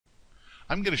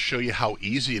I'm going to show you how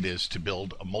easy it is to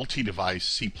build a multi-device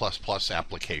C++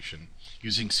 application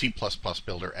using C++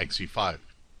 Builder XE5.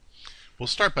 We'll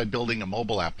start by building a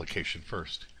mobile application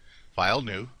first. File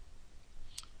New,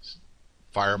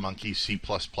 FireMonkey C++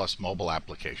 mobile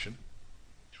application.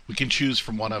 We can choose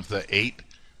from one of the 8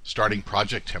 starting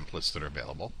project templates that are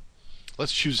available.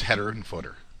 Let's choose header and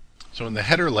footer. So in the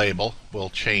header label, we'll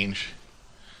change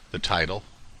the title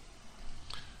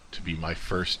to be my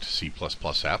first C++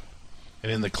 app.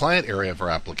 And in the client area of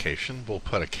our application, we'll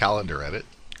put a CalendarEdit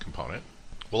component.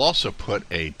 We'll also put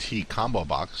a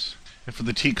TComboBox. And for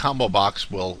the TComboBox,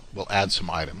 we'll add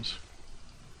some items.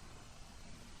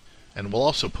 And we'll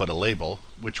also put a label,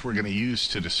 which we're going to use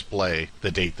to display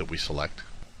the date that we select.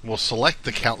 We'll select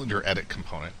the CalendarEdit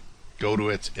component, go to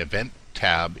its Event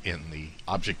tab in the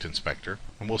Object Inspector,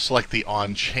 and we'll select the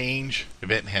OnChange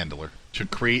event handler to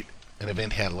create an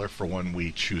event handler for when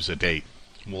we choose a date.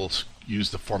 We'll use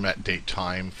the format date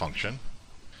time function,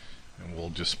 and we'll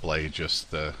display just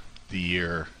the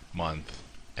year, month,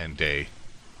 and day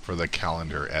for the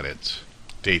CalendarEdit's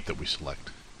date that we select.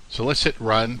 So let's hit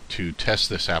run to test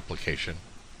this application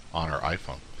on our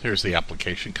iPhone. Here's the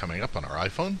application coming up on our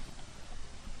iPhone.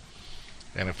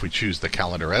 And if we choose the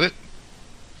CalendarEdit,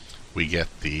 we get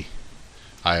the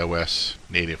iOS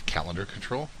native calendar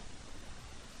control.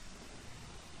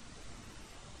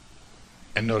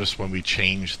 And notice when we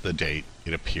change the date,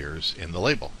 it appears in the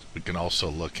label. We can also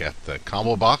look at the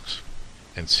combo box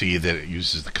and see that it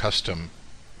uses the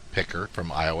CustomPicker from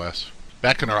iOS.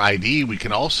 Back in our IDE, we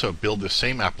can also build the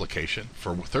same application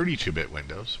for 32-bit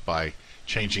Windows by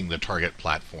changing the target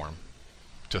platform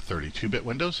to 32-bit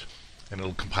Windows. And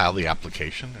it'll compile the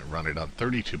application and run it on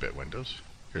 32-bit Windows.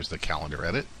 Here's the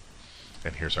CalendarEdit,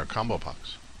 and here's our combo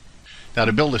box. Now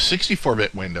to build a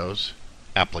 64-bit Windows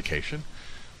application,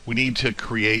 we need to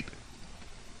create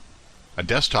a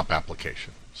desktop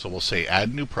application. So we'll say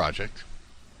Add New Project,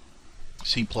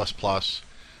 C++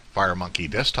 FireMonkey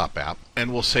Desktop App,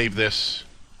 and we'll save this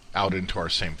out into our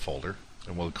same folder.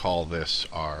 And we'll call this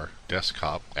our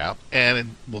desktop app,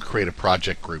 and we'll create a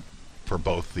project group for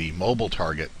both the mobile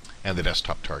target and the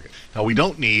desktop target. Now we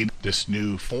don't need this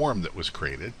new form that was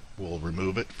created. We'll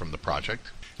remove it from the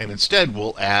project, and instead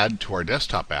we'll add to our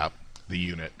desktop app the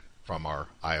unit from our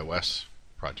iOS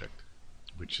project,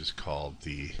 which is called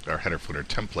our header footer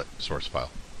template source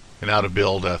file. And now to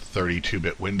build a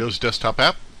 32-bit Windows desktop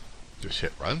app, just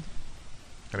hit run.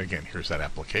 And again, here's that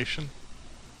application.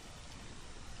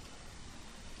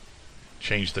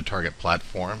 Change the target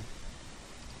platform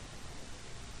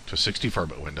to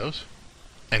 64-bit Windows,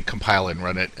 and compile and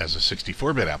run it as a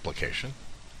 64-bit application.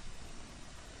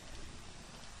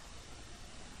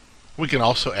 We can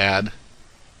also add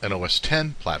an OS X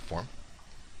platform,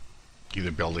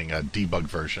 either building a debug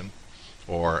version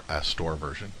or a store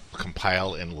version.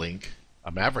 Compile and link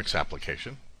a Mavericks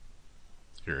application.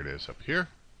 Here it is up here.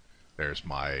 There's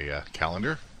my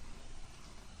calendar.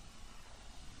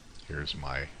 Here's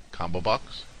my combo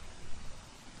box.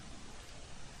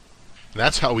 And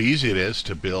that's how easy it is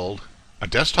to build a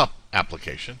desktop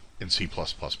application in C++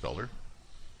 Builder,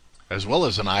 as well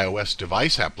as an iOS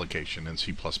device application in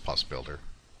C++ Builder,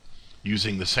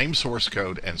 using the same source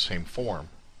code and same form,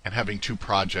 and having 2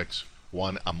 projects,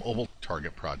 one a mobile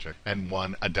target project and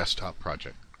one a desktop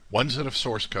project. One set of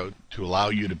source code to allow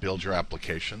you to build your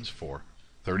applications for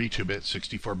 32-bit,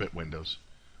 64-bit Windows,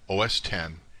 OS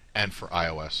X, and for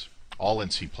iOS, all in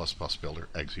C++ Builder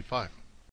XE5.